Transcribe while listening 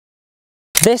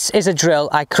This is a drill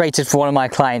I created for one of my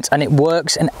clients and it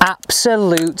works an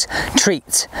absolute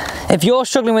treat. If you're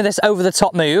struggling with this over the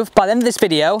top move, by the end of this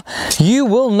video, you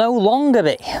will no longer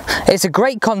be. It's a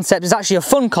great concept, it's actually a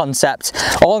fun concept.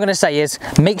 All I'm going to say is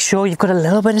make sure you've got a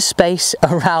little bit of space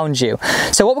around you.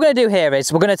 So what we're going to do here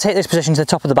is we're going to take this position to the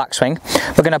top of the backswing.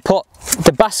 We're going to put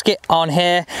the basket on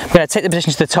here. We're going to take the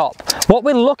position to the top. What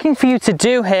we're looking for you to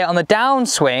do here on the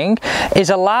downswing is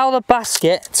allow the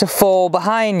basket to fall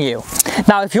behind you.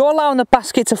 Now, if you're allowing the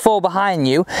basket to fall behind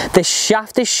you, the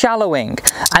shaft is shallowing.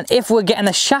 And if we're getting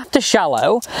the shaft to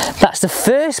shallow, that's the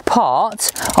first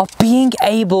part of being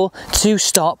able to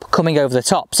stop coming over the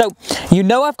top. So, you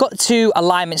know I've got two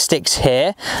alignment sticks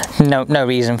here. No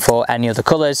reason for any other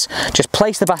colours. Just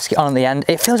place the basket on at the end.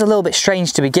 It feels a little bit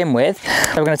strange to begin with.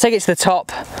 So we're going to take it to the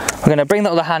top. We're going to bring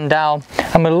that other hand down.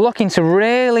 And we're looking to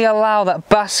really allow that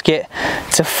basket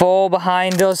to fall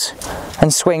behind us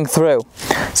and swing through.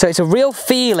 So it's a real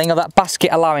feeling of that basket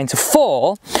allowing to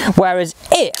fall, whereas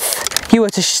if you were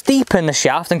to steepen the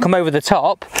shaft and come over the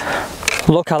top,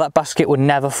 look how that basket would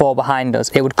never fall behind us.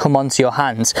 It would come onto your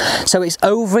hands. So it's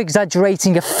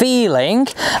over-exaggerating a feeling,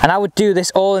 and I would do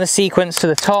this all in a sequence to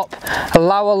the top,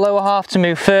 allow our lower half to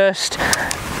move first,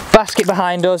 basket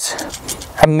behind us,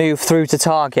 and move through to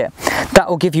target. That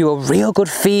will give you a real good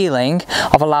feeling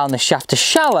of allowing the shaft to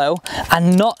shallow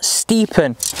and not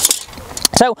steepen.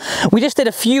 So we just did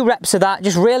a few reps of that,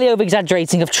 just really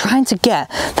over-exaggerating of trying to get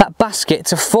that basket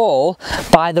to fall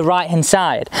by the right hand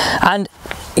side. And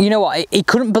you know what, he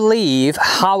couldn't believe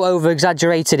how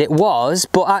over-exaggerated it was,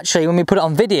 but actually when we put it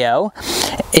on video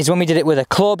is when we did it with a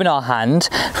club in our hand,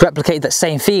 replicated that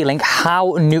same feeling,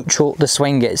 how neutral the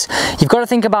swing is. You've got to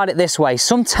think about it this way.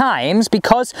 Sometimes,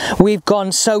 because we've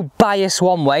gone so biased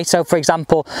one way, so for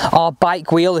example, our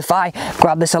bike wheel, if I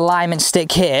grab this alignment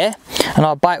stick here, and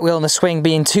our bike wheel and the swing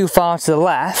being too far to the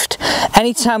left,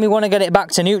 anytime we want to get it back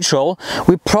to neutral,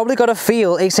 we've probably got to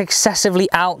feel it's excessively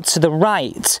out to the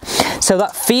right. So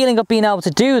that feeling of being able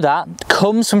to do that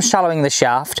comes from shallowing the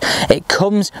shaft. It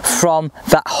comes from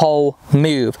that whole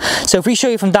move. So if we show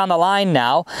you from down the line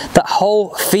now, that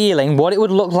whole feeling, what it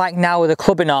would look like now with a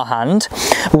club in our hand,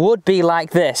 would be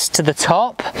like this. To the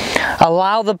top,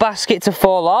 allow the basket to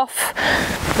fall off,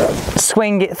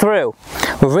 swing it through.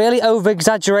 We really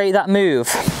over-exaggerate that move.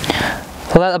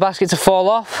 Allow the basket to fall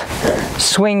off,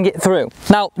 swing it through.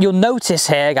 Now, you'll notice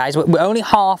here, guys, we're only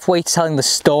halfway to telling the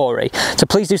story. So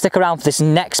please do stick around for this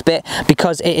next bit,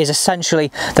 because it is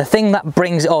essentially the thing that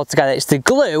brings it all together. It's the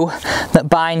glue that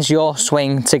binds your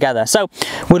swing together. So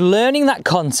we're learning that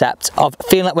concept of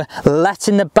feeling like we're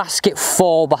letting the basket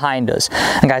fall behind us.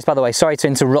 And guys, by the way, sorry to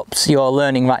interrupt your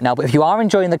learning right now, but if you are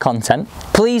enjoying the content,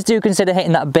 please do consider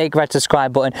hitting that big red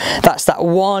subscribe button. That's that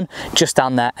one just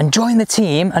down there. And join the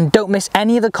team and don't miss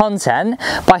any of the content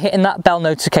by hitting that bell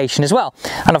notification as well.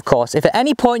 And of course, if at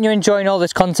any point you're enjoying all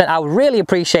this content, I would really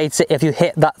appreciate it if you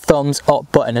hit that thumbs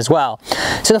up button as well.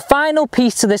 So the final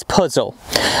piece to this puzzle,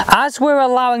 as we're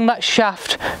allowing that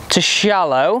shaft to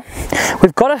shallow,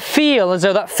 we've got to feel as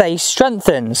though that face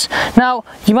strengthens. Now,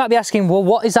 you might be asking, well,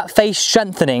 what is that face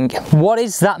strengthening? What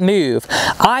is that move?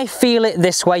 I feel it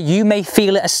this way, you may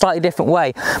feel it a slightly different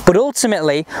way, but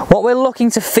ultimately what we're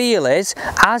looking to feel is,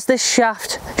 as this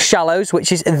shaft shallows,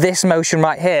 which is this motion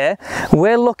right here,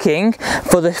 we're looking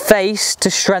for the face to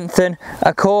strengthen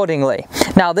accordingly.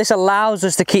 Now, this allows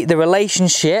us to keep the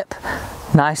relationship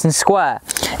nice and square.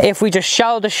 If we just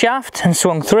shallowed the shaft and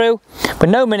swung through with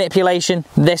no manipulation,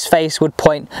 this face would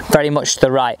point very much to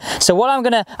the right. So what I'm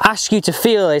going to ask you to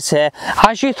feel is here,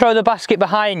 as you throw the basket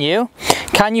behind you,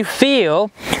 can you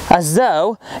feel as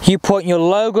though you point your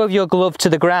logo of your glove to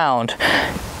the ground?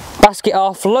 Basket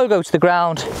off, logo to the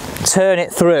ground, turn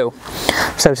it through.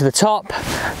 So to the top,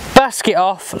 basket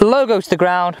off, logo to the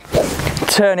ground,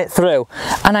 turn it through.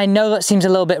 And I know that seems a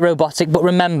little bit robotic, but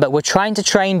remember, we're trying to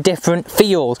train different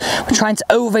feels. We're trying to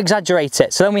over-exaggerate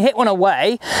it. So when we hit one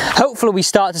away, hopefully we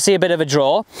start to see a bit of a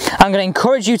draw. I'm going to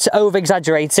encourage you to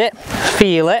over-exaggerate it,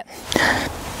 feel it,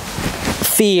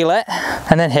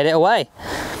 and then hit it away.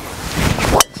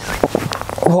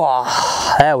 Whoa,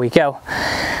 there we go.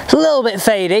 It's a little bit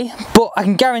fadey, but I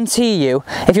can guarantee you,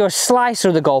 if you're a slicer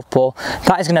of the golf ball,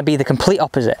 that is going to be the complete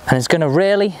opposite, and it's going to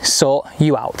really sort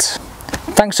you out.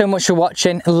 Thanks so much for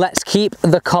watching. Let's keep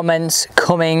the comments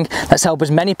coming. Let's help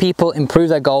as many people improve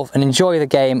their golf and enjoy the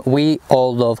game we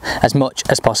all love as much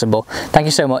as possible. Thank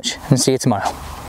you so much, and see you tomorrow.